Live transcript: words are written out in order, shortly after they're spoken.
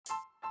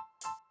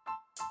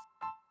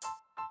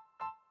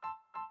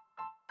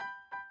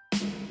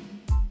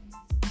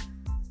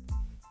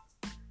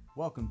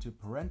Welcome to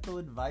Parental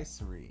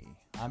Advisory.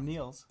 I'm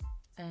Niels.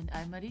 And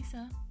I'm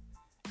Marisa.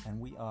 And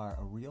we are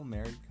a real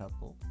married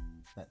couple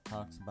that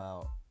talks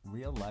about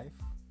real life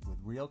with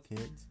real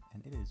kids,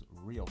 and it is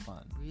real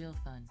fun. Real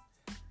fun.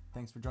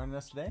 Thanks for joining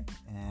us today,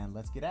 and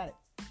let's get at it.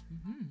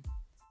 Mm-hmm.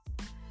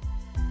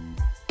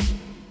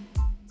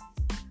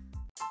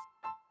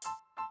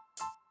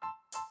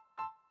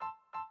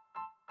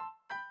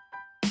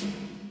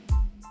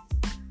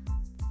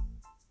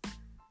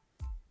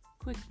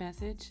 Quick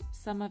message.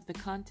 Some of the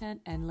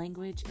content and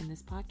language in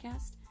this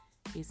podcast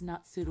is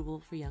not suitable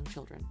for young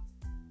children.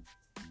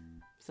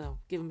 So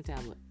give them a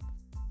tablet.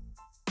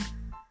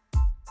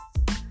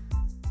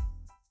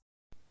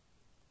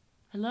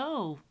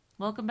 Hello.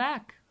 Welcome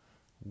back.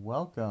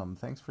 Welcome.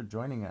 Thanks for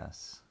joining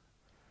us.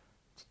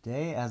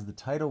 Today, as the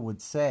title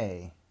would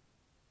say,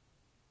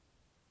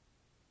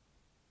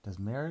 has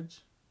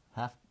marriage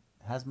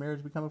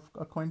become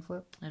a coin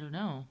flip? I don't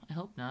know. I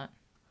hope not.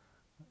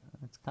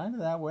 It's kind of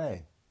that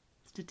way.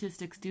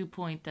 Statistics do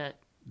point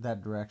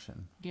that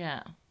direction.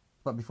 Yeah.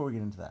 But before we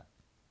get into that,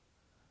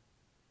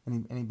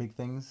 any big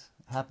things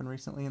happen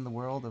recently in the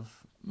world of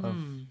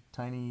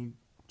tiny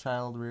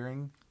child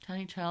rearing?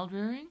 Tiny child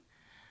rearing?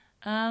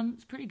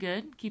 It's pretty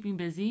good. Keeping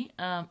busy.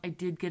 I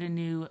did get a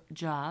new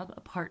job, a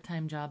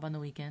part-time job on the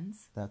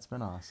weekends. That's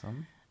been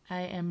awesome.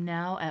 I am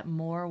now at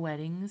more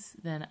weddings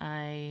than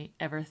I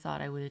ever thought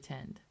I would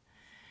attend,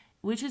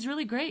 which is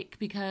really great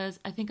because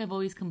I think I've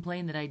always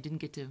complained that I didn't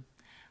get to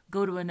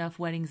go to enough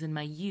weddings in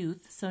my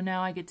youth. So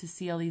now I get to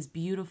see all these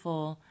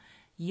beautiful,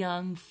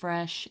 young,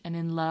 fresh, and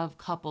in love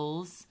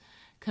couples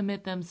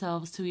commit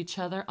themselves to each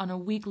other on a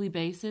weekly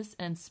basis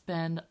and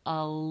spend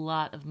a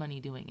lot of money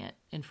doing it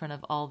in front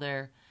of all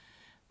their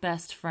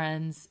best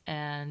friends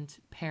and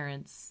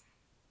parents,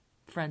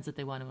 friends that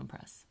they want to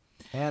impress.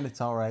 And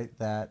it's all right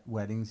that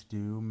weddings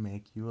do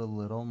make you a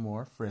little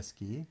more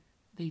frisky.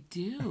 They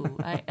do.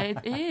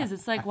 It is.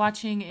 It's like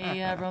watching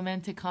a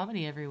romantic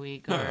comedy every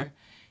week, or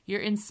you're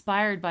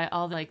inspired by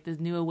all the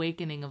new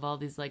awakening of all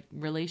these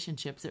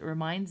relationships. It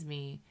reminds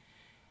me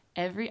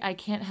I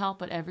can't help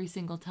but every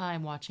single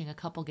time watching a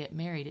couple get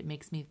married, it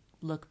makes me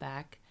look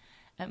back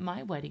at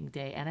my wedding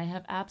day, and I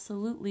have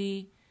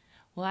actually,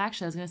 I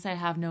was going to say I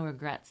have no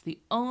regrets. The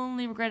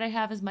only regret I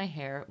have is my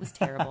hair. It was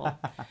terrible.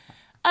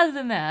 Other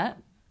than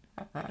that,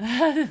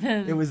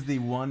 it was the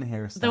one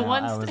hairstyle. The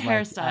one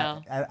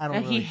hairstyle. I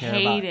don't really care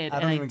hated, about.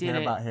 I don't even care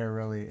it. about hair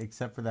really,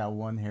 except for that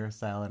one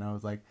hairstyle. And I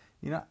was like,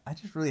 I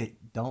just really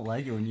don't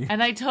like it when you.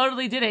 And I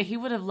totally did it. He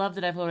would have loved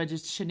it if I would have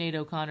just Sinead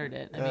O'Connor'd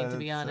it. To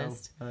be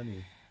honest. So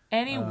funny.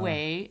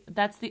 Anyway,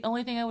 that's the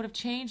only thing I would have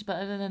changed. But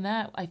other than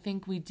that, I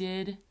think we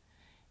did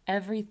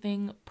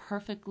everything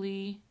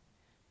perfectly.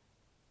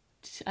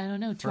 I don't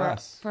know. For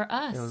us.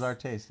 It was our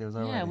taste. It was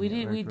our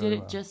wedding. We did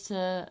it just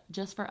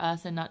for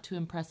us and not to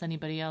impress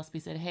anybody else. We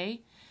said,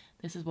 hey,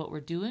 this is what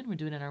we're doing. We're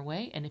doing it our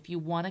way. And if you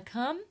want to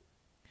come,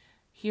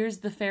 here's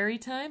the ferry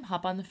time.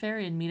 Hop on the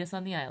ferry and meet us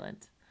on the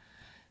island.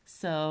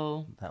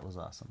 So that was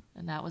awesome.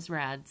 And that was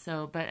rad.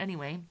 So, but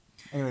anyway,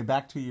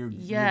 back to your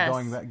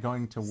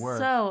going to work.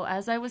 So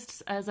as I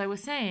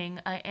was saying,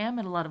 I am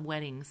at a lot of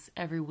weddings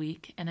every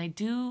week, and I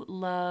do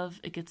love.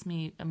 It gets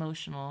me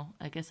emotional.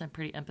 I guess I'm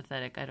pretty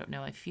empathetic. I don't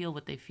know. I feel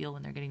what they feel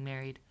when they're getting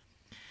married,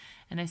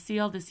 and I see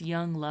all this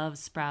young love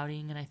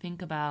sprouting, and I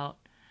think about,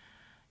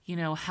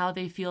 how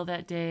they feel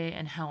that day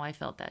and how I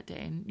felt that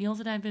day. And Niels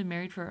and I have been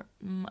married for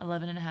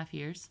 11 and a half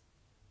years,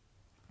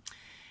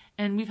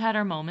 and we've had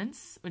our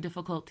moments with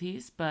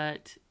difficulties,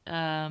 but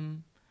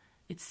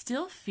it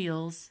still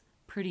feels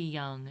pretty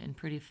young and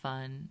pretty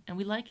fun, and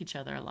we like each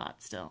other a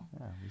lot still.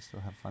 Yeah, we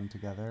still have fun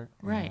together.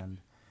 Right. And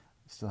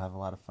we still have a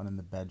lot of fun in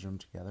the bedroom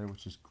together,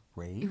 which is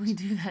great. We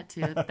do that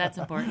too. That's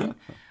important.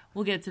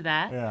 We'll get to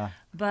that. Yeah.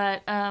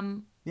 But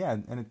yeah,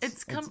 and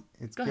it's good.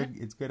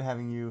 It's good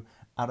having you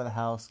out of the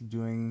house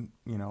doing,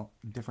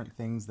 different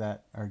things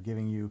that are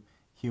giving you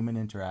human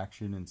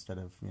interaction instead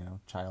of,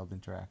 child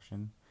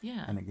interaction.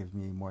 Yeah. And it gives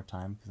me more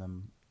time because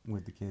I'm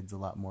with the kids a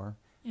lot more.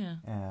 Yeah.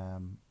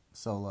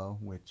 Solo,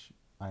 which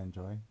I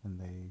enjoy, and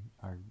they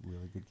are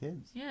really good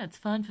kids. Yeah, it's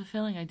fun,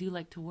 fulfilling. I do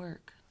like to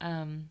work.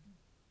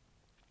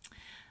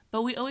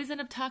 But we always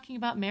end up talking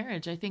about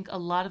marriage. I think a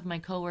lot of my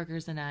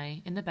coworkers and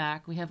I, in the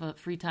back, we have a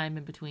free time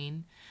in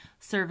between,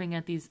 serving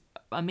at these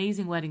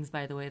amazing weddings,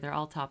 by the way. They're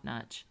all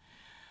top-notch.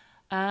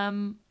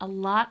 A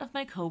lot of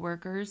my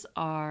coworkers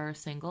are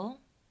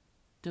single,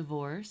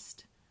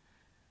 divorced.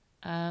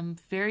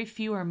 Very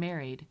few are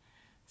married.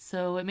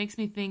 So it makes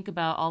me think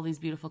about all these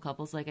beautiful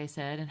couples, like I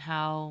said, and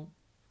how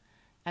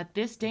at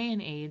this day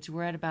and age,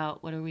 we're at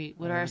about, what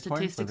are our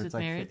statistics with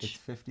marriage?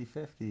 It's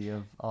 50-50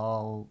 of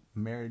all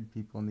married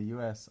people in the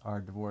U.S. are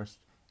divorced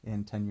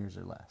in 10 years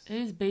or less. It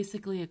is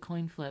basically a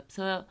coin flip.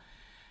 So,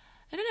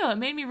 I don't know,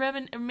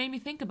 it made me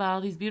think about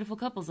all these beautiful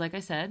couples, like I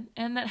said,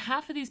 and that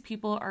half of these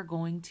people are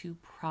going to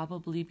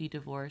probably be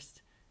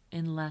divorced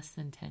in less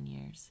than 10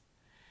 years.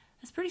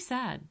 That's pretty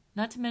sad.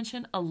 Not to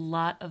mention a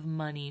lot of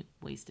money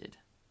wasted.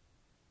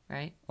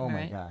 Right? Oh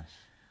my gosh.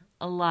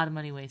 A lot of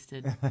money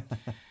wasted.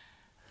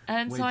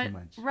 And way so too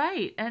much.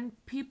 Right. And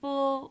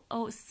people,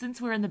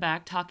 since we're in the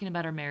back talking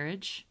about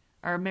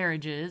our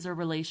marriages or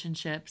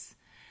relationships,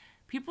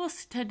 people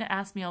tend to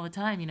ask me all the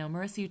time,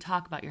 Marissa, you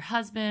talk about your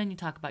husband, you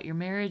talk about your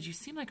marriage, you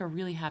seem like a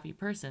really happy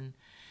person.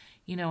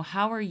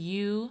 How are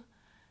you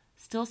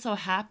still so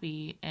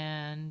happy,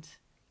 and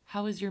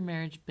how has your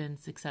marriage been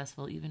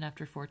successful even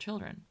after 4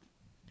 children?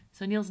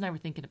 So Niels and I were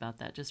thinking about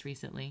that just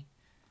recently.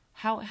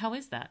 How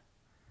is that?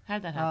 How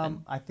did that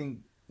happen? I think,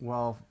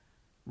 well,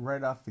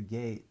 right out the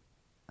gate,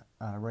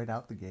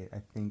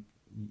 I think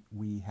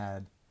we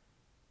had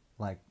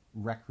like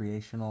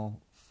recreational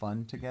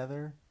fun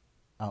together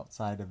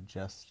outside of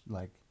just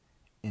like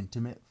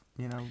intimate,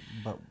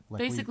 but like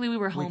basically we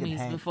were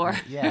homies before.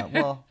 Yeah,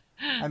 well,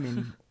 I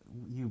mean,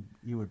 you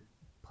would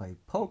play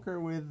poker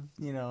with,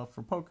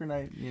 for poker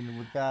night,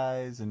 with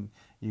guys, and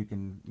you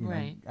can,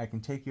 right. I can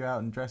take you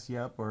out and dress you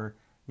up, or,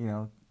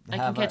 I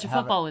can catch a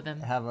football with him.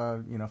 Have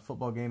a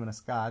football game and a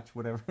scotch,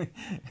 whatever.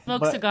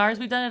 Smoke cigars.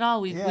 We've done it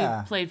all. We've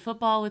played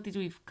football with these.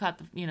 We've caught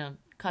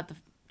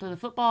the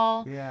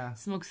football. Yeah.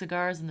 Smoked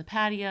cigars in the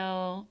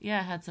patio.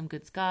 Yeah, had some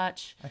good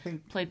scotch. I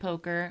think played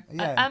poker.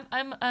 Yeah.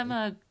 I'm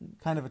a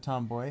kind of a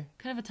tomboy.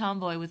 Kind of a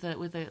tomboy with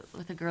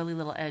a girly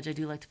little edge. I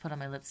do like to put on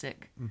my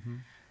lipstick. Mm-hmm.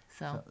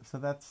 So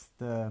that's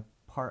the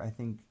part, I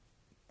think,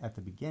 at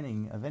the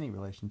beginning of any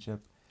relationship.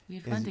 We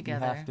have fun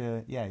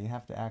together. You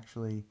have to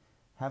actually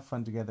have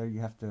fun together. You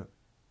have to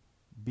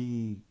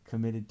be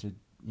committed to,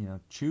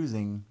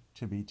 choosing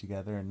to be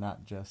together, and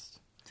not just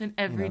it's an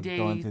everyday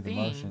going through thing.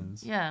 the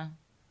motions. Yeah.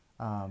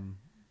 And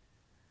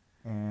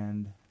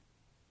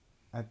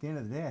at the end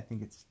of the day, I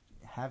think it's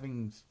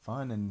having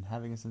fun and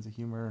having a sense of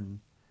humor, and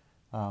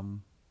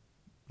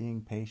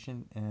being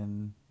patient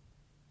and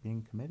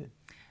being committed.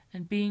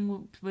 And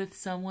being with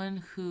someone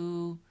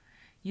who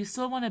you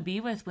still want to be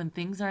with when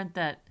things aren't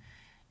that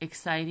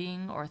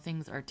exciting, or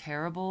things are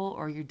terrible,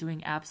 or you're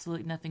doing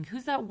absolutely nothing.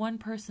 Who's that one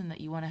person that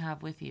you want to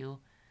have with you,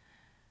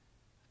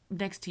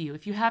 next to you?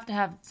 If you have to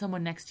have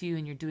someone next to you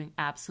and you're doing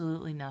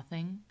absolutely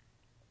nothing.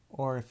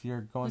 Or if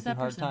you're going through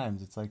hard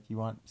times, it's like you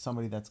want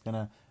somebody that's going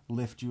to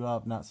lift you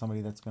up, not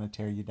somebody that's going to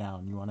tear you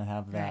down. You want to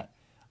have that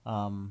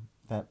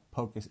that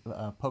pocus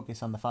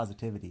on the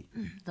positivity.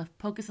 The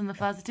pocus on the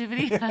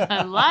positivity?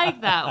 I like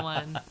that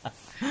one.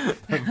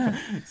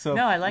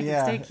 No, I like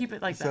it. Keep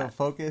it like that. So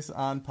focus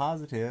on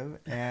positive,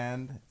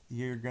 and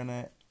you're going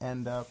to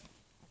end up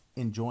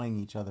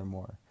enjoying each other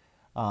more.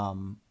 I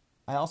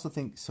also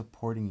think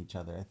supporting each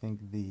other. I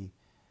think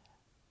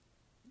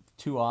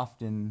too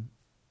often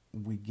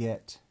we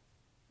get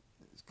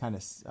kind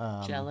of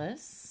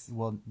jealous.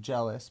 Well,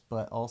 jealous,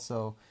 but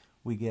also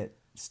we get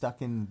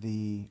stuck in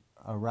the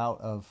route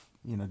of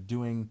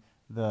doing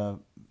the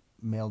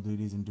male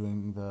duties and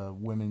doing the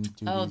women's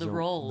duties. Oh, the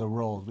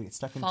roles. We get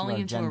stuck falling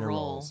into our gender a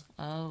role. roles.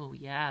 Oh,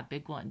 yeah,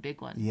 big one.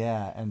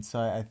 Yeah, and so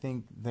I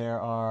think there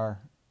are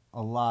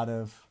a lot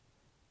of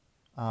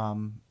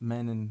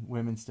men and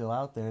women still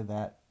out there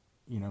that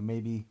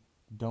maybe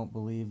don't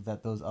believe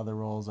that those other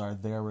roles are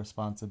their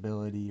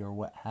responsibility or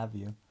what have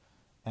you.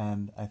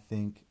 And I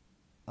think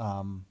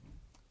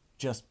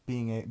just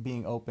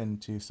being open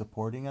to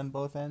supporting on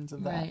both ends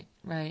of that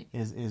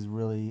is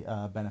really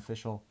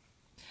beneficial.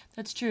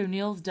 That's true.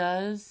 Niels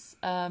does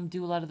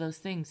do a lot of those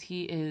things.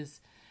 He is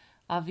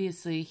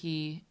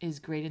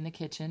great in the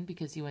kitchen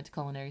because he went to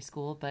culinary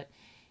school, but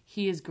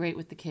he is great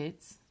with the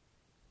kids.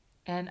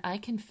 And I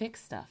can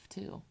fix stuff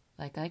too.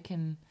 Like I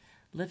can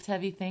lift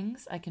heavy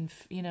things. I can,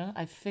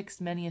 I've fixed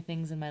many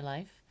things in my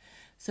life.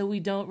 So we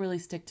don't really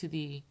stick to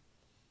the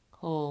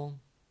whole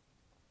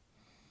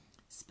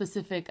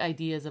specific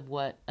ideas of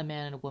what a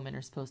man and a woman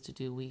are supposed to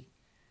do.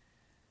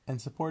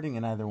 And supporting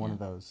in either one of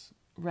those,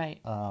 right?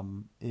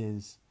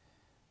 Is,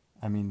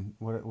 I mean,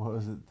 what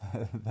was it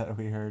that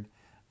we heard?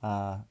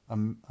 A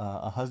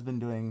husband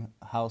doing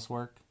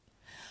housework.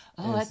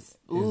 Oh, is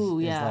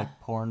like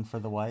porn for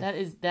the wife. That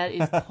is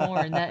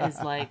porn. That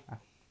is like.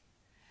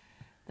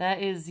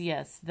 That is,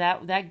 yes.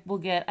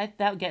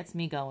 That gets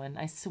me going.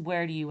 I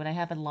swear to you, when I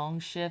have a long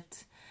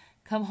shift,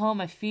 come home,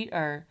 my feet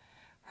are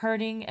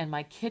hurting and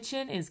my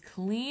kitchen is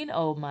clean.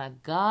 Oh my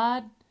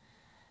God.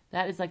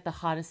 That is like the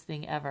hottest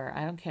thing ever.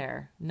 I don't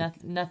care.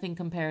 Nothing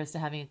compares to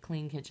having a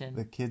clean kitchen.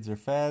 The kids are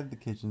fed, the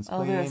kitchen's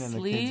clean, and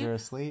the kids are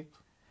asleep.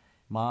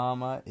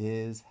 Mama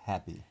is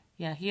happy.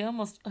 Yeah, he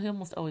almost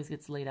always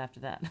gets late after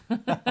that.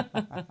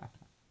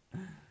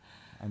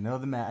 I know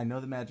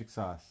the magic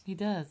sauce. He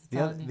does.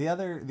 The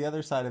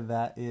other side of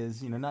that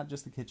is, not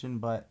just the kitchen,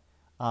 but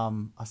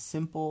a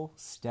simple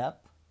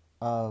step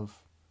of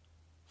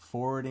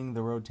forwarding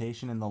the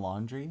rotation in the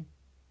laundry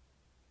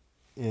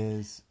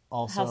is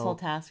also household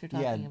task you're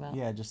talking about.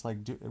 Yeah, just like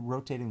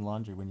rotating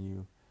laundry when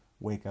you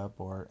wake up,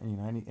 or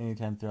any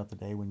time throughout the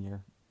day when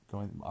you're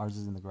going. Ours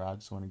is in the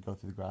garage, so when you go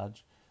through the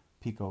garage,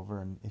 peek over,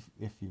 and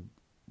if you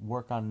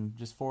work on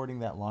just forwarding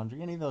that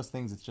laundry, any of those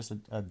things, it's just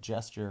a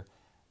gesture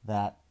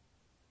that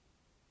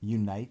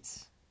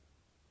unites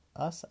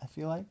us. I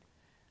feel like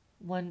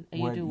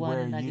you do one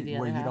and I do the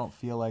other where half. You don't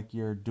feel like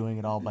you're doing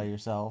it all by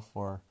yourself,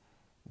 or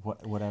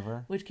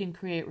whatever. which can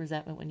create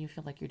resentment when you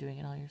feel like you're doing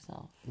it all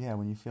yourself. Yeah,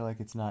 when you feel like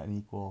it's not an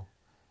equal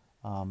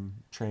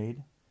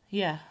trade.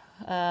 Yeah,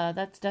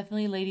 that's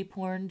definitely lady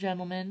porn,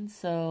 gentlemen.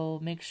 So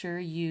make sure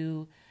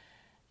you,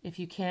 if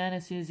you can,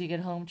 as soon as you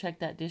get home, check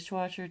that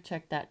dishwasher,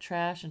 check that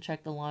trash, and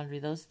check the laundry.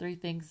 Those three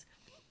things,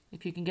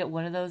 if you can get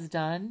one of those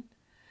done,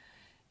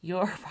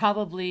 you're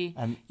probably,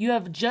 you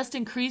have just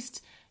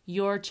increased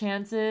your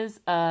chances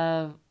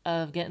of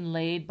getting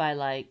laid by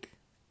like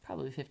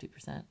probably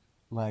 50%.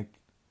 Like,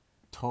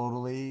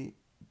 totally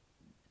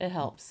It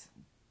helps.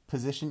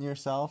 position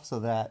yourself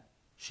so that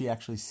she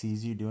actually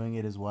sees you doing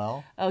it as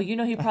well. Oh, you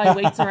know, he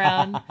probably waits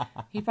around.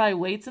 He probably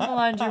waits in the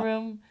laundry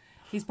room.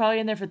 He's probably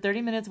in there for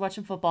 30 minutes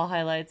watching football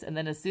highlights. And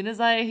then as soon as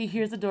he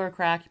hears the door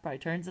crack, he probably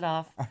turns it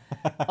off,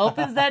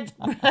 opens that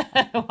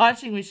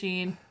washing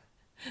machine.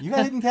 You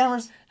got hidden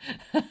cameras?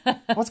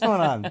 What's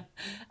going on?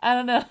 I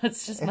don't know.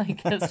 It's just my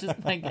guess.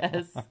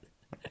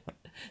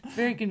 It's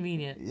very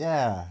convenient.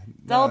 Yeah.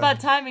 It's all about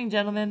timing,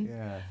 gentlemen.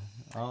 Yeah.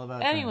 All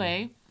about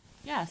Anyway,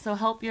 yeah. So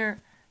help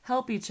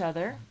each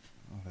other.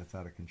 Oh, that's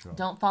out of control.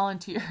 Don't fall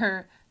into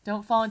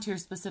your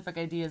specific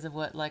ideas of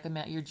what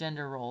your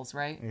gender roles,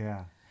 right?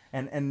 Yeah.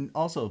 And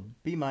also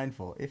be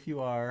mindful if you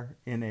are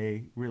in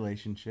a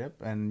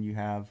relationship and you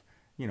have,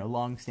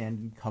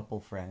 long-standing couple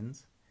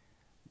friends.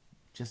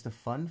 Just a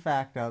fun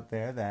fact out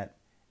there that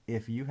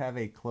if you have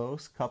a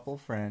close couple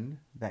friend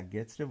that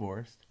gets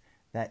divorced,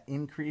 that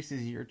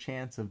increases your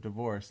chance of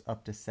divorce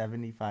up to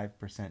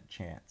 75%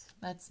 chance.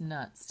 That's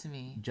nuts to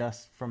me.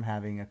 Just from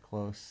having a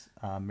close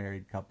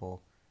married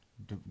couple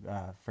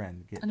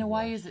friend get divorced. And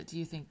why is it, do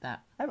you think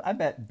that? I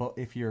bet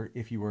if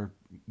you were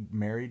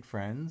married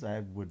friends, I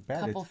would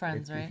bet couple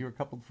friends, right? If you were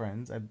coupled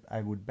friends,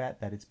 I would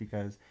bet that it's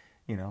because,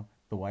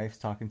 the wife's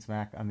talking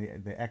smack on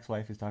the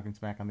ex-wife is talking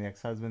smack on the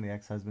ex-husband, the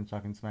ex-husband's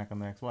talking smack on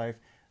the ex-wife.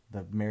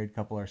 The married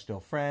couple are still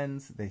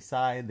friends. They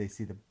side. They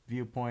see the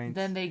viewpoints.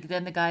 Then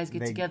the guys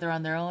get together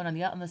on their own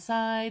on the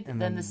side.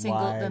 And then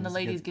the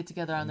ladies get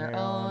together on their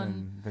own.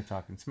 And they're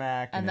talking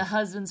smack. And the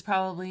husband's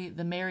probably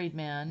the married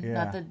man,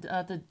 Yeah.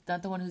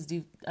 not the one who's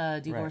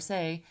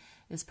divorcee,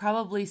 is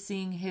probably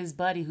seeing his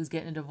buddy who's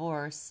getting a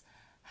divorce,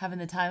 having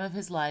the time of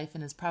his life,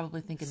 and is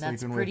probably thinking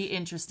that's pretty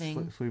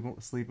interesting.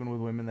 Sleeping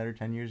with women that are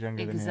 10 years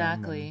younger than him.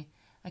 Exactly.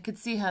 I could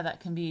see how that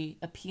can be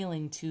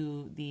appealing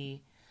to the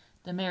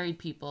married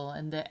people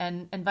and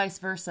vice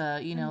versa,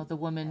 the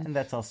woman and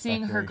that's all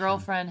seeing her speculation.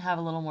 girlfriend have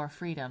a little more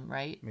freedom,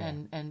 right? Yeah.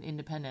 And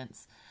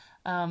independence.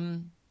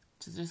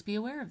 Just be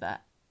aware of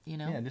that,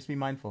 Yeah, just be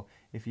mindful.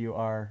 If you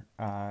are,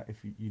 if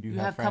you do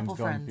have friends couple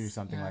going friends, through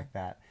something like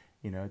that,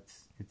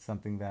 it's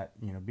something that,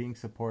 being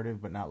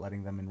supportive but not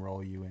letting them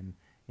enroll you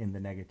in the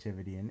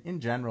negativity. And in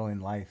general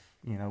in life,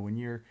 when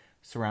you're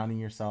surrounding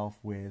yourself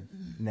with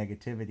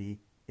negativity,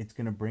 it's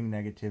going to bring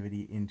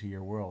negativity into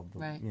your world.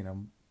 Right.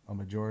 A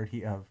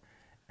majority of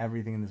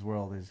everything in this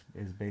world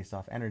is based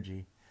off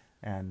energy,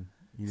 and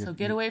so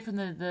get away from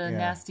the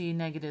nasty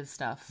negative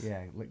stuff.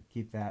 Yeah,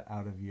 keep that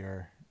out of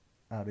your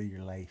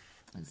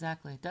life.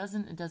 Exactly. It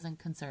doesn't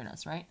concern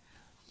us, right?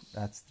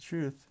 That's the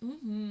truth.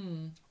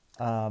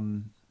 Mm-hmm.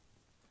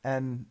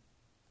 And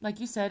like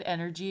you said,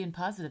 energy and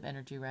positive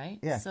energy, right?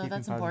 Yeah, so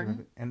that's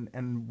important.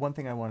 And one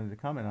thing I wanted to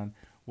comment on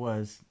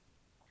was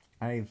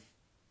I've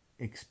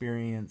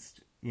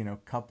experienced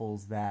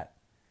couples that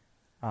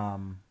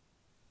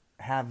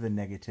have the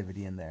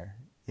negativity in there,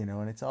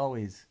 and it's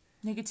always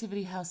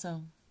negativity. How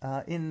so?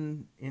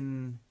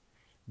 In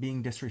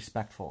being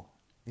disrespectful,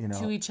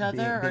 to each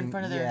other or in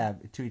front of their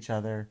to each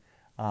other,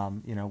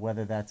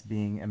 whether that's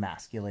being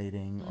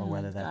emasculating or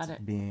whether that's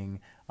being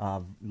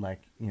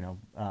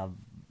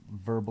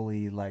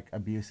verbally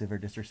abusive or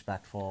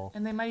disrespectful.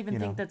 And they might even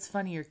think that's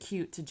funny or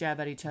cute to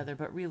jab at each other,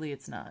 but really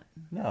it's not.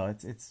 No,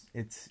 it's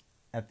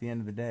at the end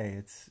of the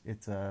day,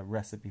 it's a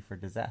recipe for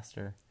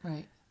disaster.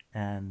 Right.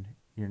 And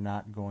you're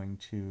not going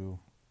to,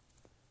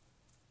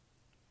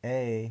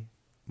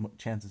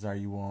 chances are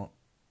you won't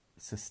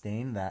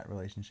sustain that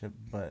relationship,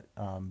 but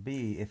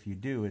B, if you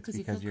do, it's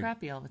because you're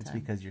crappy all the time. It's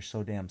because you're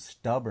so damn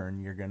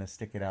stubborn, you're going to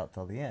stick it out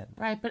till the end.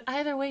 Right, but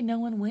either way, no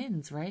one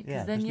wins, right?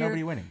 Yeah, there's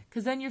nobody winning.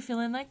 Because then you're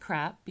feeling like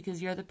crap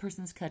because your other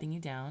person's cutting you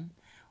down,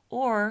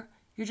 or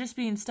you're just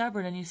being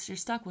stubborn and you're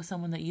stuck with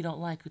someone that you don't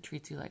like who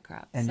treats you like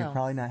crap. And you're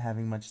probably not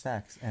having much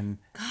sex. And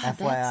God,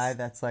 FYI,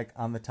 that's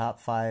on the top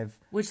 5.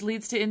 Which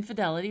leads to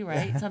infidelity,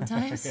 right?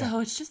 Sometimes. Yeah. So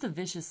it's just a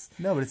vicious...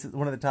 No, but it's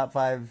one of the top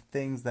 5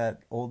 things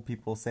that old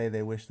people say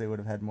they wish they would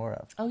have had more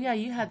of. Oh, yeah,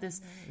 you had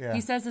this. Yeah. He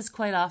says this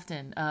quite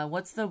often.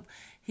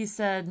 He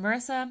said,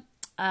 Marissa,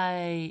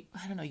 I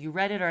don't know, you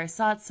read it or I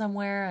saw it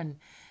somewhere,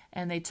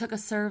 and they took a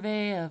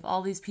survey of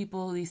all these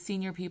people, these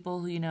senior people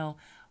who,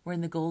 were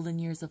in the golden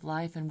years of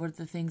life, and what are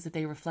the things that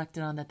they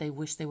reflected on that they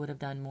wish they would have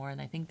done more. And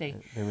I think they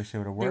wish they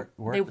would have worked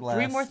less.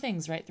 3 more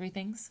things, right? 3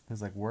 things? It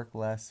was work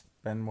less,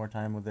 spend more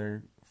time with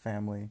their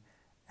family,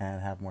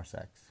 and have more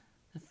sex.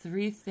 The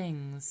 3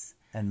 things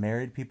And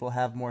married people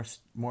have more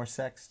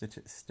sex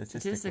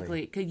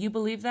statistically. Could you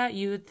believe that?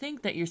 You would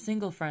think that your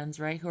single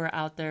friends, right, who are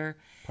out there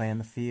Playing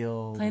the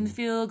field.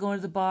 going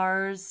to the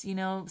bars,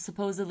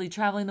 supposedly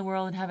traveling the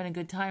world and having a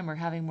good time, are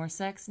having more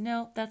sex.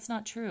 No, that's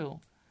not true.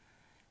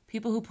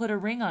 People who put a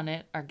ring on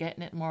it are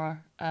getting it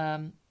more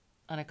on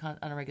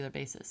a regular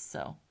basis.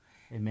 So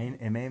it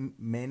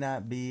may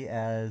not be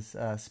as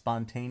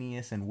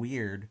spontaneous and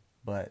weird,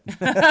 but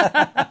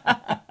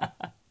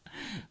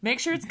make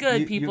sure it's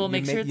good, people.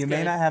 Make sure it's good. You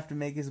may not have to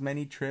make as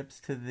many trips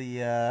to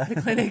the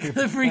clinic,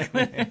 the free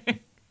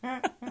clinic.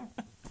 But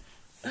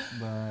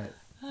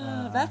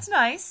that's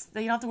nice.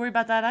 You don't have to worry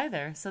about that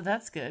either. So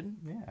that's good.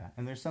 Yeah,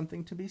 and there's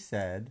something to be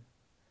said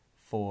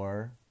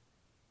for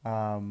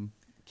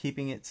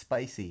keeping it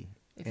spicy.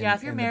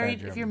 If you're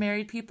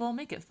married, people,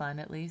 make it fun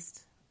at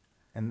least.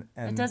 And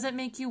it doesn't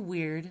make you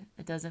weird.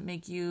 It doesn't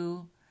make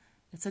you.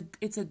 It's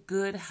a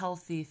good,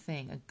 healthy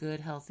thing. A good,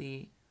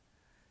 healthy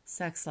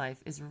sex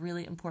life is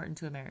really important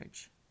to a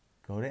marriage.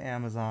 Go to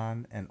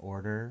Amazon and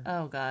order.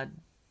 Oh God.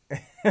 All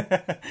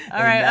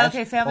right.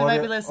 Okay, family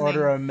might be listening.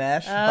 Order a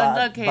mesh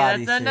okay,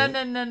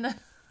 bodysuit. No.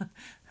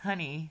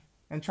 Honey.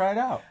 And try it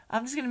out.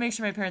 I'm just gonna make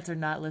sure my parents are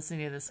not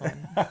listening to this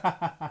one.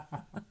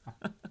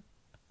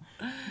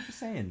 I'm just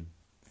saying.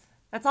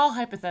 That's all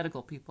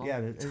hypothetical, people.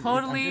 Yeah,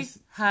 totally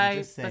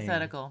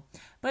hypothetical.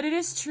 But it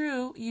is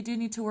true. You do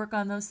need to work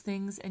on those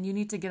things, and you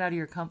need to get out of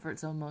your comfort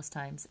zone most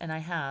times. And I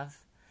have,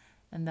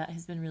 and that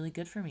has been really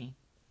good for me.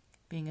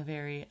 Being a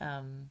very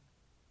kind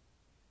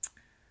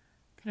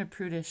of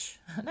prudish,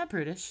 not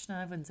prudish. No,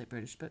 I wouldn't say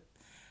prudish, but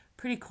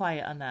pretty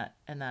quiet on that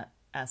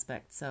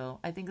aspect. So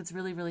I think it's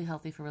really, really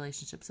healthy for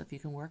relationships. So if you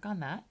can work on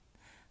that,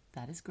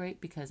 that is great,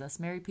 because us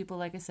married people,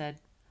 like I said,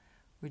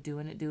 we're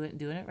doing it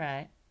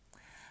right.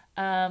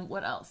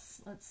 What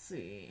else? Let's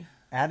see.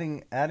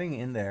 Adding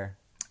in there.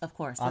 Of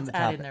course, let's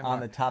add in there more. On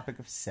the topic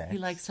of sex. He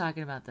likes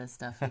talking about this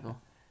stuff, people.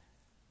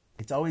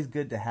 It's always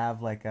good to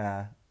have like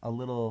a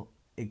little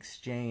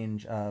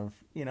exchange of,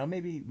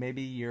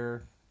 maybe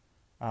you're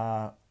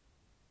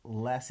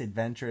less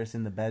adventurous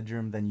in the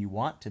bedroom than you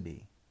want to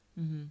be.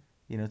 Mm-hmm.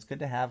 It's good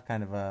to have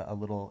kind of a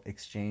little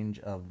exchange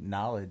of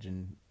knowledge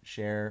and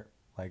share,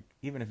 like,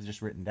 even if it's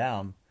just written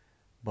down,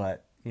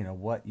 but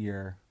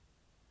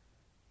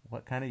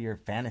what kind of your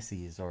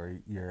fantasies or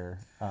your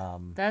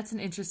That's an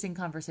interesting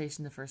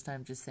conversation the first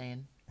time, just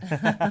saying.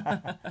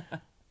 Yeah,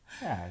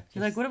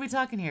 you're like, what are we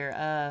talking here?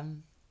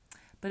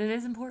 But it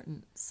is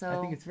important. So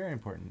I think it's very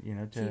important,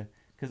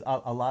 because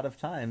a lot of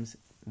times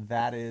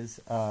that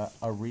is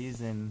a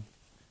reason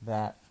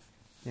that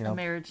a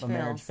marriage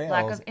fails.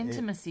 Lack of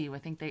intimacy. I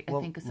think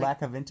it's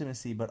lack of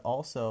intimacy, but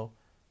also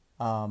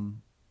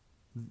being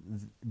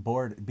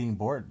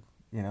bored.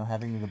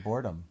 Having the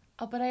boredom.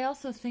 Oh, but I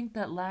also think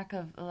that lack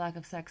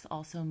of sex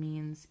also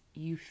means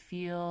you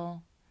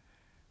feel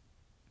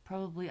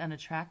probably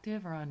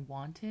unattractive or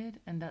unwanted,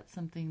 and that's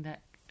something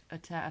that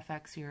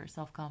affects your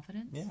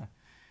self-confidence. Yeah,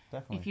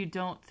 definitely. If you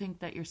don't think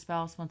that your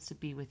spouse wants to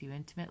be with you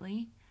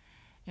intimately,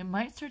 it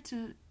might start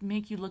to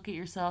make you look at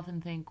yourself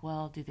and think,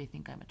 well, do they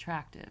think I'm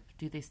attractive?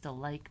 Do they still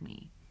like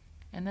me?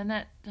 And then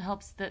that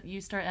helps that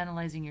you start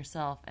analyzing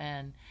yourself,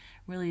 and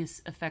really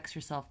affects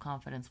your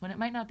self-confidence, when it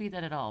might not be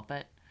that at all,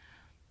 but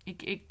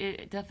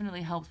it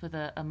definitely helps with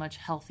a much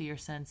healthier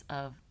sense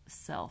of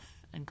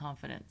self and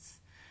confidence,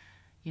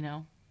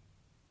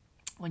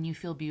 when you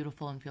feel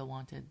beautiful and feel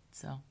wanted,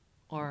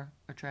 or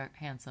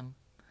handsome.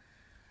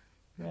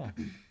 Yeah,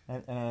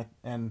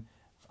 and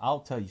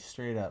I'll tell you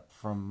straight up,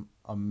 from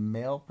a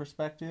male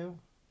perspective,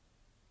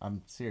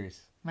 I'm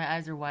serious. My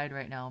eyes are wide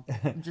right now.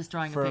 I'm just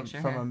drawing a picture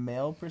from here. a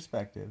male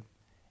perspective,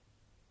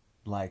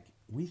 like,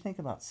 we think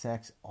about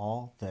sex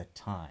all the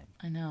time.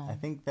 I know. I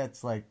think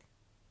that's like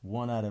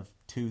 1 out of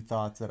 2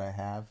 thoughts that I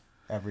have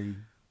every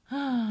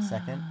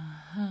second.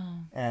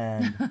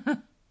 And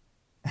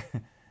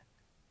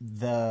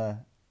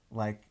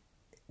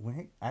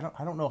I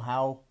don't know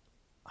how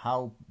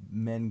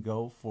men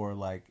go for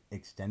like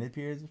extended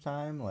periods of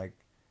time. Like,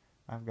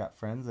 I've got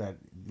friends that,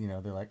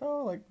 they're like,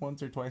 oh, like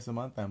once or twice a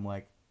month. I'm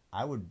like,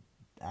 I would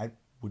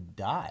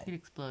die. You'd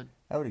explode.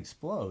 I would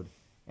explode.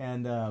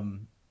 And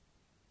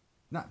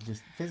not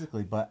just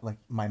physically, but like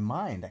my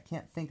mind, I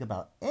can't think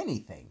about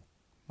anything.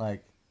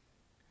 Like,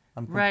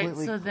 I'm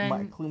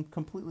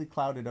completely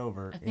clouded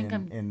over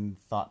in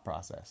thought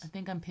process. I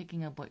think I'm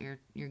picking up what you're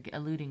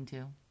alluding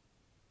to.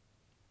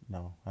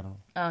 No, I don't.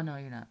 Oh, no,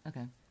 you're not.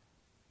 Okay.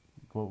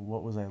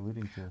 What was I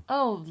alluding to?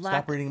 Oh,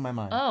 Stop reading my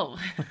mind. Oh.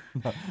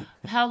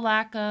 How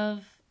lack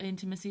of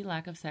intimacy,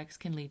 lack of sex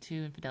can lead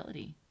to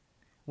infidelity.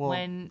 Well,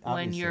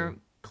 when you're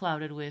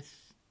clouded with,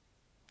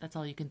 that's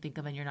all you can think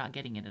of, and you're not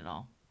getting it at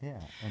all. Yeah.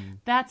 And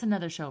that's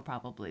another show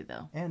probably,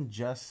 though. And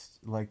just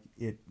like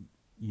it,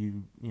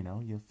 you'll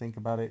think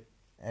about it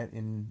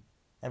in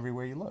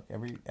everywhere you look,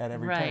 at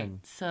every right. turn.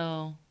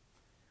 So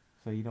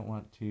you don't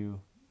want to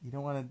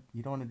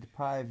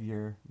deprive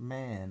your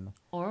man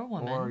or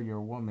woman or your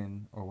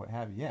woman or what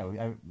have you.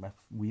 Yeah,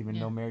 we even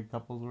know married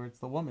couples where it's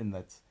the woman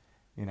that's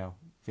feeling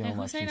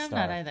like she's starved.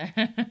 I'm not either.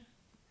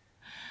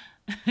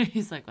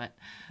 He's like, what?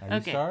 Are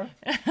you starved?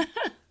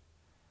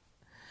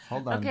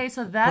 Hold on. Okay,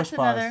 so that's Push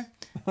pause.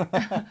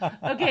 another.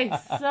 Okay,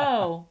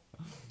 so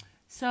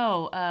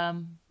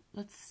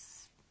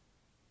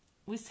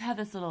we have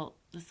this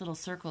little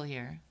circle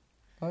here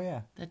Oh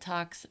yeah. that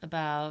talks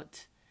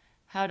about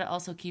how to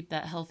also keep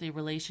that healthy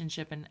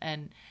relationship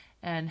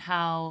and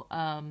how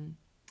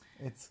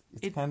It's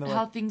it's kind of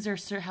how like, things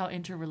are how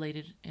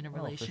interrelated in a oh, for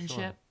relationship.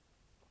 sure.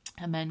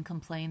 And men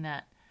complain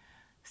that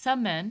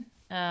some men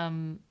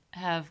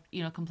have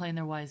complain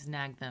their wives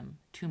nag them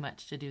too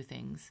much to do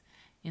things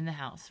in the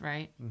house,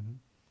 right?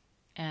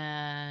 Mm-hmm.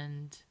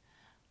 And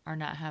are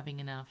not having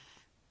enough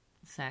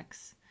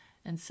sex.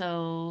 And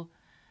so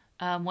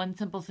one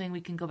simple thing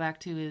we can go back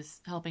to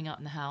is helping out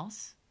in the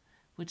house,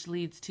 which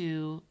leads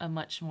to a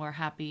much more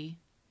happy,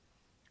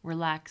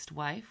 relaxed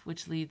wife,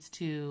 which leads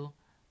to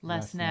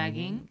less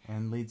nagging.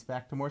 and leads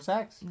back to more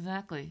sex.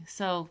 Exactly.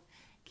 So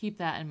keep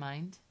that in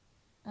mind.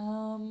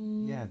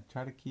 Yeah,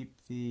 try to keep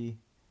the,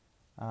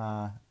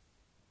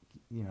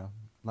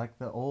 like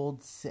the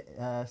old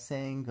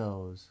saying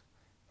goes,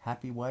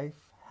 happy wife,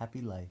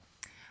 happy life.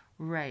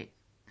 Right.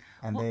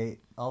 And Well, they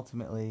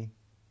ultimately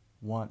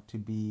want to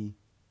be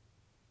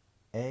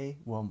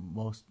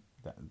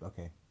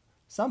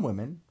some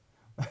women,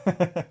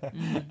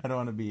 I don't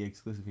want to be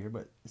exclusive here,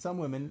 but some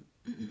women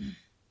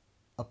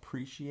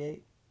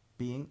appreciate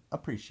being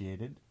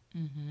appreciated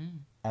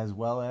as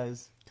well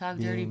as talk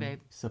being dirty, babe.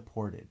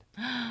 supported.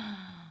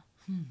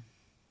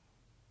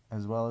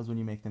 As well as when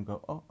you make them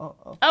go, oh, oh,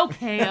 oh.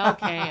 Okay.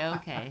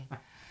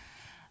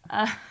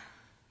 I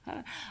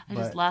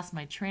just But- lost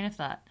my train of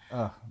thought.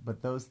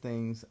 But those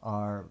things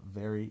are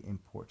very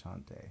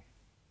importante.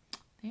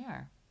 They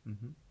are.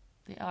 Mm-hmm.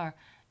 They are.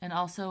 And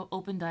also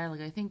open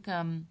dialogue. I think,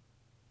 in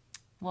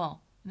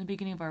the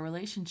beginning of our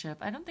relationship,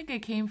 I don't think I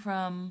came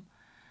from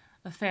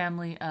a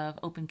family of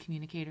open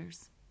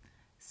communicators.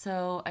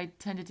 So I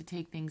tended to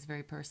take things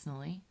very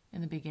personally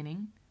in the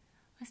beginning.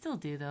 I still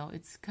do, though.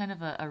 It's kind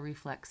of a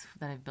reflex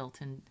that I've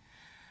built in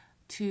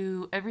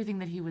to everything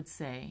that he would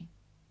say.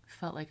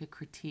 Felt like a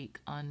critique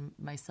on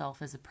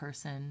myself as a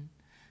person,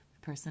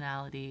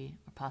 personality,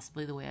 or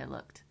possibly the way I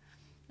looked.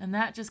 And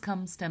that just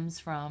stems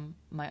from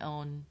my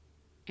own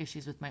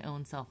issues with my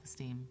own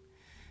self-esteem.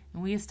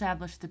 And we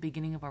established at the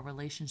beginning of our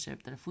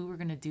relationship that if we were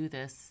going to do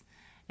this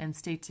and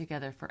stay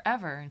together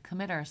forever and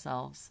commit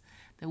ourselves,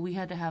 that we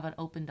had to have an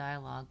open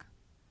dialogue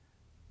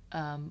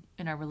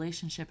in our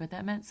relationship. But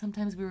that meant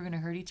sometimes we were going to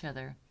hurt each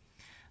other.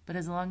 But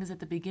as long as at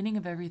the beginning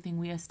of everything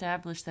we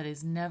established that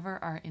is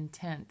never our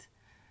intent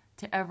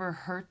to ever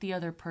hurt the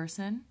other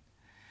person,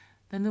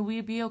 then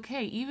we'd be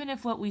okay. Even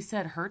if what we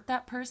said hurt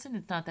that person,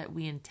 it's not that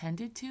we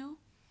intended to.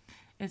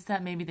 It's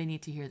that maybe they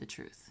need to hear the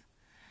truth.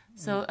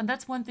 So, and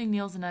that's one thing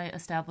Niels and I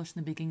established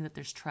in the beginning, that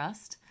there's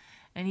trust.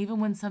 And even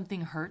when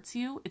something hurts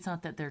you, it's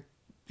not that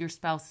your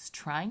spouse is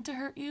trying to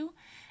hurt you.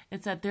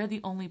 It's that they're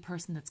the only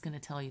person that's going to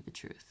tell you the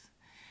truth.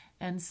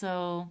 And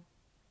so,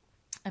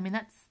 I mean,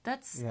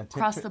 that's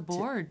across the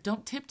board.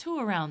 Don't tiptoe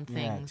around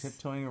things. Yeah,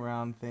 tiptoeing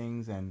around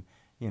things and,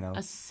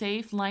 a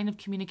safe line of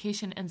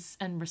communication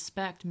and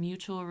respect,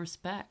 mutual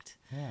respect.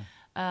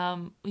 Yeah.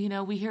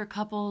 We hear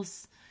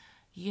couples,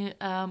 you're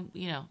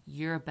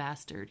a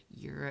bastard,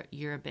 you're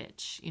a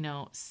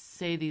bitch,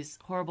 say these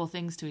horrible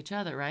things to each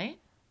other, right?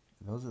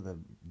 Those are the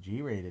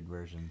G-rated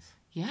versions.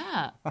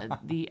 Yeah,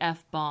 the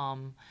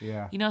F-bomb.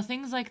 Yeah.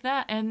 Things like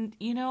that. And,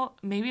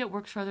 maybe it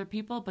works for other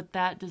people, but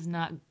that's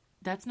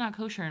not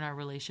kosher in our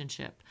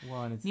relationship.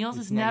 Well, and Niels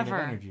it's is negative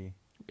never. energy.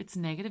 It's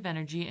negative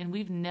energy, and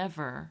we've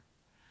never.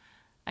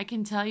 I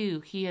can tell you,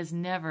 he has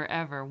never,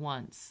 ever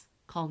once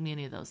called me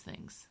any of those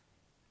things.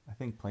 I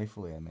think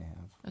playfully I may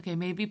have. Okay,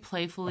 maybe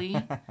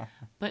playfully,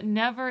 but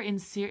never in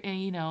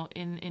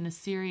a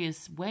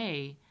serious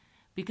way,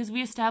 because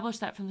we established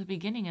that from the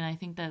beginning, and I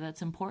think that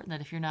that's important,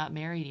 that if you're not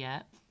married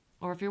yet,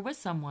 or if you're with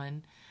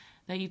someone,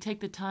 that you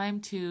take the time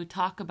to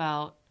talk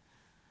about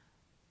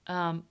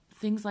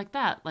things like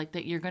that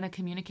you're going to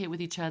communicate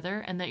with each other,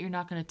 and that you're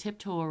not going to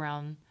tiptoe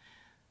around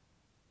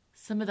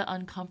some of the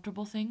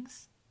uncomfortable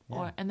things.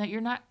 Yeah. And that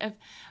you're not,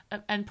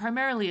 and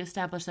primarily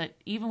establish that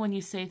even when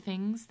you say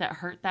things that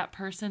hurt that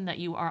person, that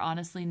you are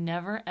honestly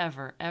never,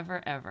 ever,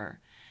 ever, ever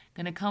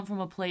going to come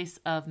from a place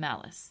of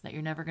malice, that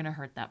you're never going to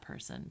hurt that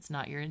person. It's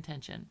not your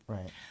intention.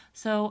 Right.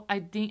 So I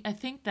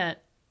think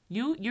that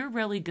you're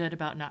really good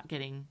about not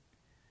getting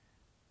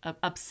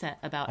upset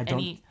about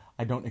any.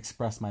 I don't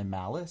express my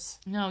malice.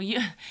 No, he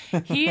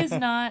is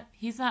not.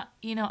 He's not.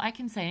 I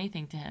can say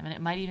anything to him, and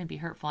it might even be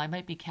hurtful. I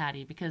might be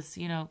catty because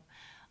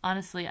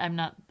honestly, I'm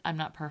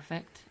not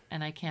perfect,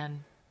 and I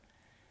can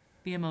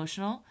be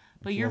emotional.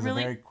 But She has a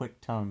very quick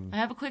tongue. I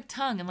have a quick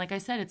tongue, and like I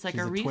said, it's like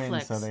She's a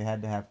reflex. Twin, so they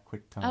had to have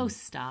quick tongue. Oh,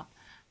 stop.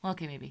 Well,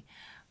 okay, maybe.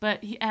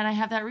 But and I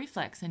have that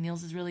reflex, and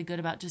Niels is really good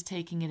about just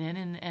taking it in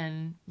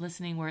and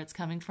listening where it's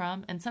coming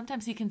from. And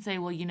sometimes he can say,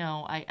 well,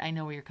 I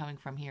know where you're coming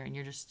from here, and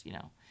you're just,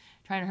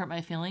 trying to hurt my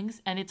feelings.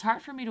 And it's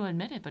hard for me to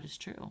admit it, but it's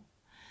true.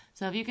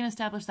 So if you can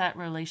establish that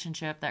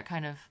relationship, that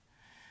kind of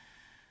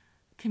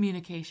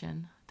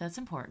communication, that's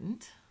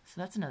important.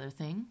 So that's another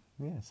thing.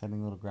 Yeah,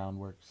 setting little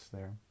groundworks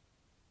there.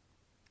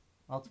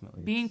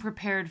 ultimately, being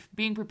prepared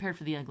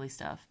for the ugly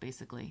stuff,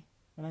 basically.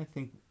 And I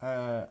think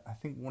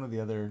one of the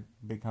other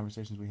big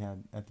conversations we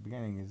had at the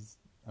beginning is,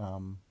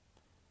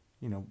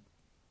 you know,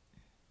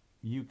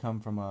 you come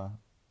from a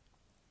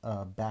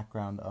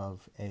background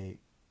of a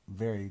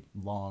very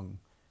long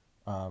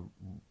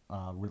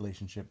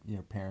relationship.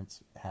 Your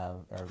parents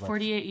have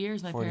 48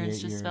 years. My parents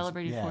just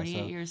celebrated 48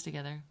 so, years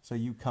together. So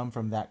you come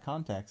from that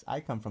context. I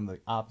come from the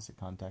opposite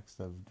context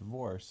of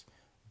divorce,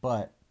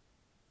 but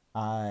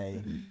I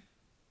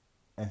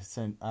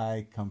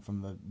come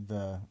from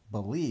the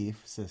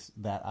belief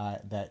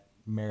that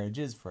marriage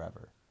is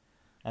forever,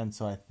 and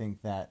so I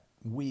think that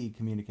we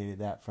communicated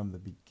that from the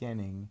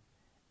beginning,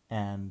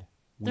 and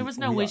there was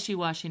no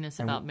wishy-washiness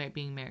about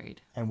being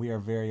married, and we are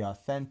very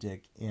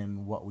authentic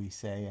in what we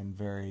say and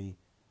very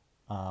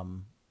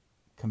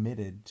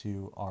committed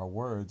to our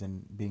words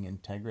and being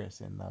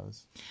integrous in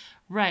those.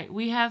 Right.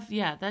 We have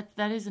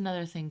that is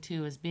another thing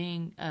too, is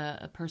being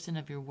a person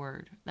of your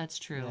word. That's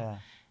true. Yeah.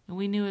 And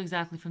we knew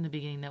exactly from the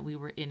beginning that we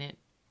were in it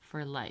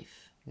for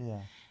life. Yeah.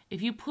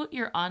 If you put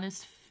your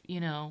honest,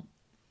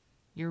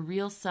 your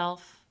real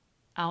self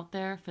out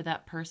there for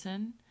that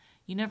person,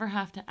 you never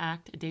have to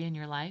act a day in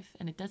your life,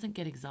 and it doesn't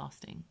get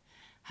exhausting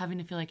having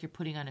to feel like you're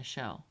putting on a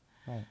show.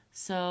 Right.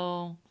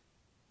 So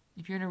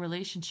if you're in a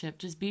relationship,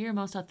 just be your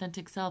most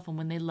authentic self, and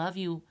when they love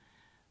you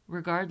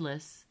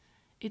regardless,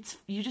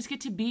 you just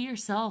get to be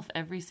yourself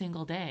every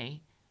single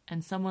day,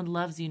 and someone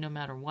loves you no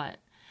matter what.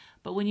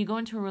 But when you go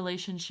into a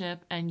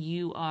relationship and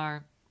you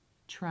are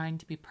trying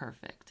to be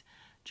perfect,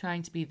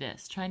 trying to be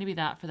this, trying to be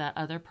that for that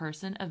other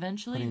person,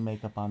 eventually... Putting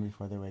makeup on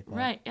before they wake up.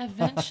 Right,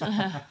 eventually...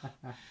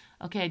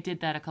 Okay, I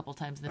did that a couple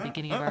times in the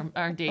beginning of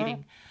our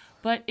dating.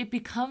 But it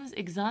becomes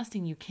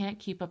exhausting. You can't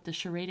keep up the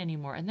charade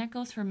anymore. And that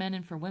goes for men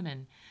and for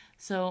women.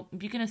 So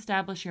if you can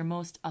establish your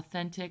most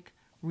authentic,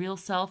 real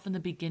self in the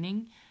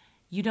beginning,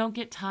 you don't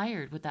get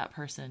tired with that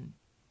person.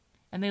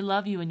 And they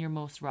love you in your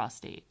most raw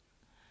state.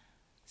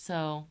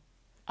 So...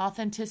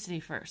 authenticity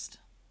first,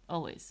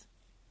 always.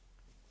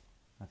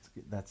 That's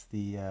good. That's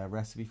the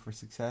recipe for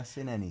success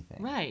in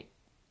anything. Right.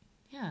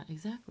 Yeah,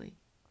 exactly.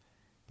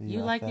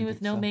 You like me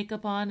with no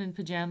makeup on and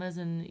pajamas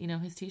and,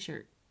 his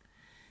t-shirt.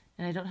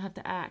 And I don't have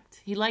to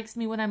act. He likes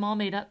me when I'm all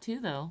made up too,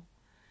 though.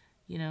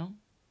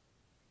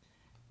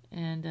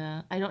 And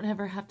I don't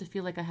ever have to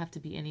feel like I have to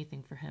be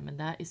anything for him. And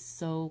that is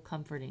so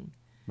comforting.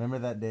 Remember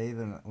that day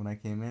when I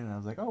came in and I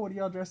was like, oh, what are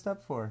y'all dressed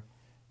up for?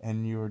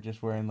 And you were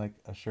just wearing like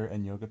a shirt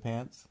and yoga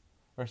pants?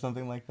 Or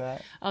something like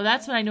that. Oh,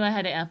 that's when I knew I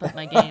had to amp up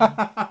my game.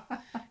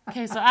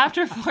 Okay, so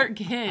after 4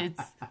 kids,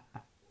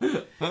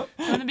 so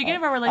in the beginning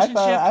of our relationship,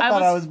 I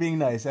thought I was being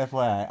nice.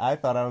 FYI, I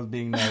thought I was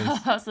being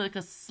nice. I was like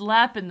a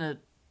slap in the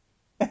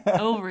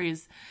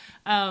ovaries.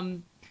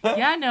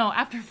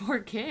 After 4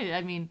 kids,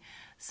 I mean,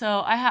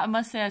 so I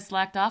must say I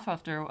slacked off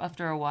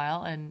after a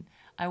while, and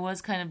I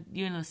was kind of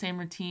doing the same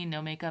routine,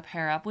 no makeup,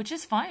 hair up, which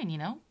is fine,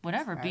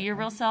 whatever, be your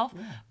real self.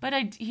 Yeah. But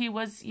I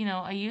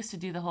used to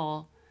do the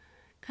whole.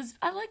 Because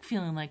I like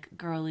feeling like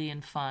girly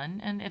and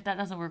fun. And if that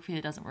doesn't work for you,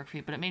 it doesn't work for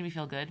you. But it made me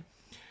feel good.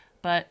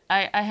 But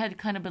I had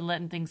kind of been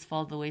letting things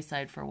fall to the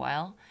wayside for a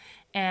while.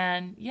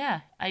 And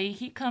yeah,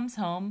 he comes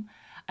home.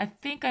 I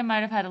think I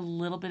might have had a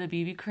little bit of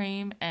BB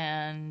cream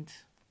and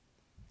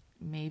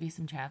maybe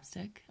some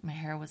chapstick. My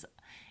hair was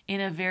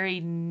in a very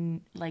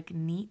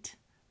neat,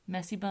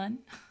 messy bun.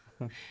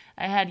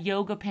 I had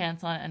yoga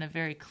pants on and a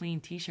very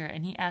clean t-shirt.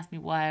 And he asked me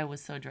why I was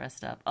so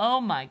dressed up.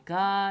 Oh my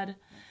God.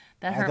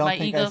 That hurt my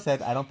ego.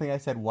 I don't think I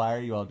said, why are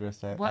you all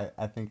dressed up? What?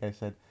 I think I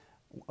said,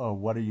 oh,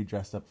 what are you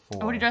dressed up for?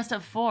 What are you dressed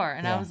up for?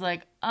 And I was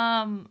like,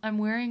 I'm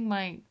wearing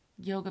my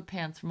yoga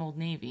pants from Old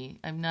Navy.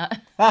 I'm not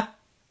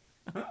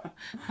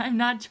I'm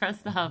not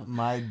dressed up.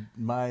 My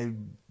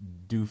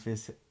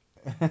doofus.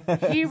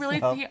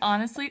 He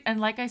honestly, and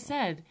like I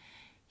said,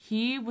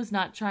 he was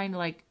not trying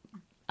to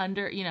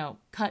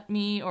cut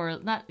me or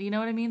not, you know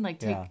what I mean?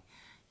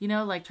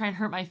 Try and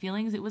hurt my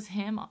feelings. It was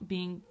him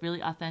being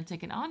really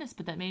authentic and honest,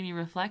 but that made me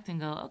reflect and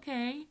go,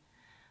 okay,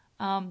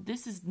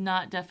 this is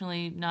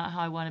definitely not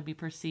how I want to be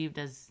perceived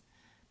as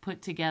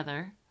put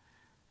together.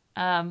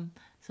 So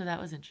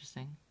that was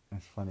interesting.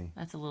 That's funny.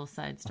 That's a little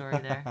side story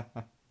there.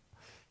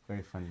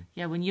 Very funny.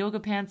 Yeah, when yoga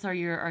pants are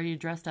your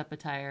dressed up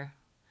attire,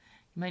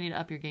 you might need to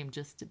up your game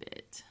just a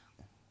bit.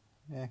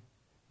 Yeah,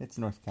 it's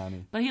North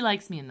County. But he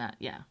likes me in that.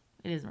 Yeah,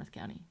 it is North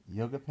County.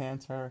 Yoga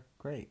pants are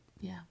great.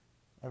 Yeah.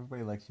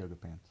 Everybody likes yoga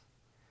pants.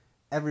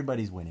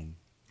 Everybody's winning.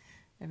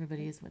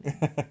 Everybody is winning.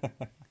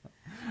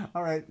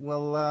 All right.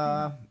 Well,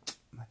 I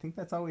think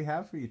that's all we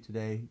have for you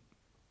today.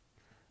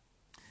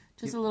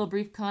 Just a little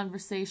brief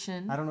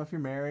conversation. I don't know if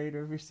you're married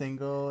or if you're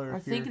single or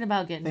if thinking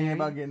about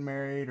getting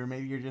married, or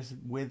maybe you're just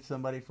with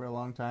somebody for a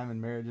long time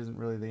and marriage isn't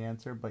really the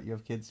answer, but you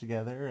have kids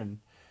together and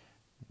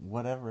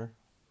whatever.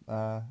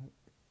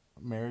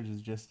 Marriage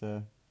is just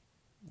a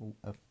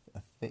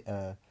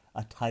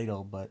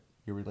title, but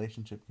your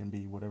relationship can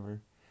be whatever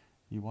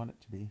you want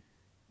it to be.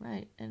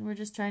 Right, and we're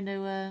just trying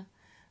to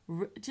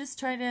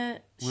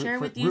share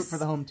with you. Root for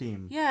the home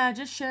team. Yeah,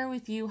 just share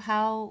with you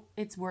how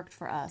it's worked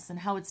for us and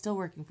how it's still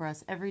working for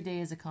us. Every day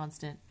is a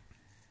constant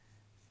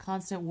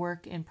constant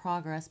work in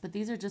progress, but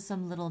these are just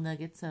some little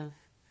nuggets of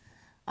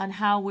on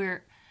how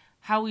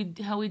we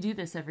do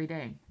this every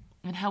day,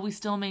 and how we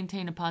still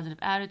maintain a positive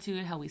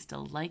attitude, how we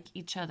still like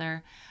each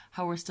other,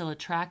 how we're still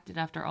attracted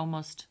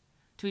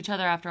to each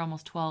other after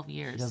almost 12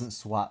 years. She doesn't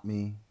swat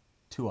me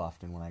too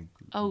often when I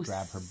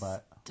grab her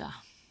butt. Stop.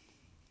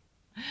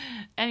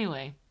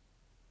 Anyway,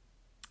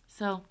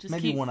 so just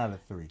maybe 1 out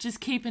of 3. Just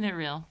keeping it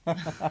real.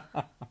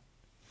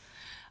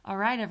 All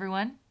right,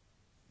 everyone.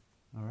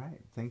 All right.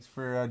 Thanks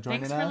for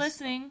joining us. Thanks for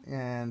listening.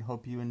 And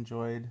hope you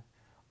enjoyed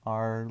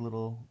our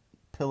little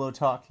pillow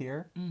talk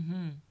here.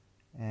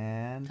 Mm-hmm.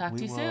 And talk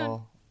to you soon. We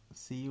will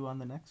see you on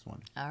the next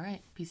one. All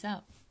right. Peace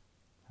out.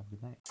 Have a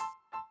good night.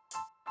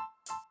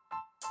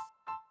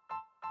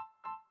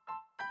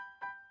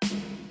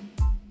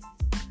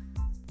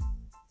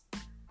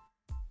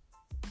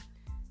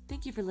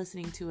 Thank you for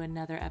listening to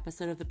another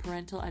episode of the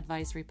Parental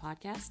Advisory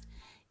Podcast.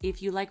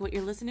 If you like what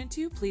you're listening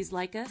to, please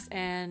like us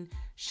and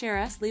share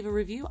us. Leave a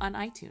review on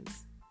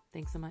iTunes.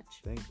 Thanks so much.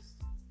 Thanks.